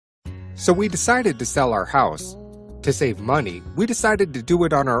So we decided to sell our house. To save money, we decided to do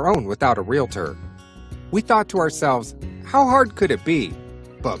it on our own without a realtor. We thought to ourselves, how hard could it be?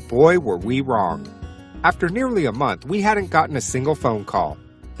 But boy, were we wrong. After nearly a month, we hadn't gotten a single phone call.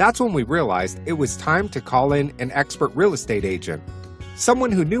 That's when we realized it was time to call in an expert real estate agent.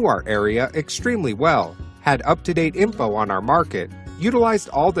 Someone who knew our area extremely well, had up-to-date info on our market, utilized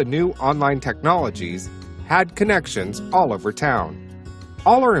all the new online technologies, had connections all over town.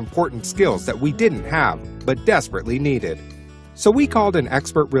 All are important skills that we didn't have, but desperately needed. So we called an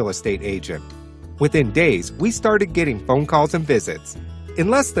expert real estate agent. Within days, we started getting phone calls and visits. In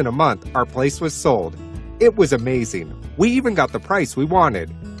less than a month, our place was sold. It was amazing. We even got the price we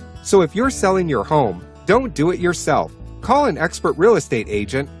wanted. So if you're selling your home, don't do it yourself. Call an expert real estate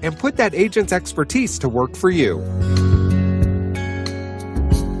agent and put that agent's expertise to work for you.